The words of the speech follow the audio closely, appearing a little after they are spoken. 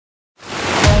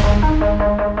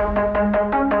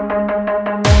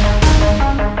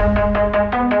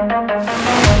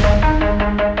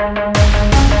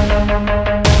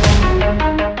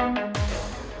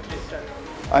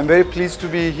I'm very pleased to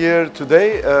be here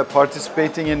today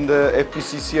participating in the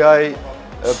FBCCI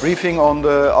briefing on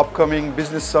the upcoming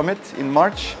business summit in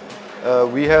March.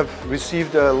 We have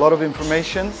received a lot of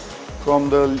information from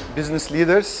the business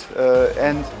leaders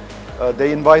and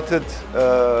they invited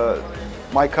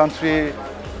my country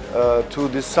to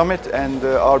this summit and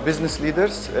our business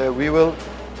leaders. We will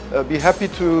be happy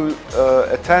to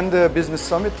attend the business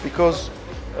summit because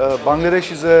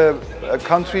Bangladesh is a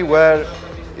country where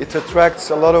it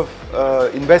attracts a lot of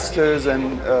investors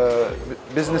and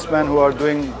businessmen who are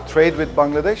doing trade with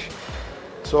Bangladesh.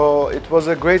 So it was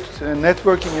a great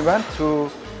networking event to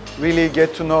really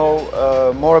get to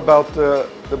know more about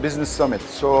the business summit.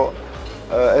 So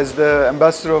as the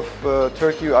ambassador of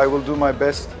Turkey, I will do my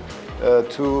best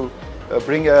to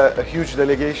bring a huge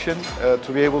delegation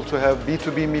to be able to have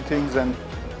B2B meetings and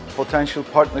potential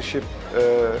partnership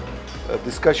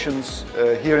discussions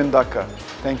here in Dhaka.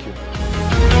 Thank you.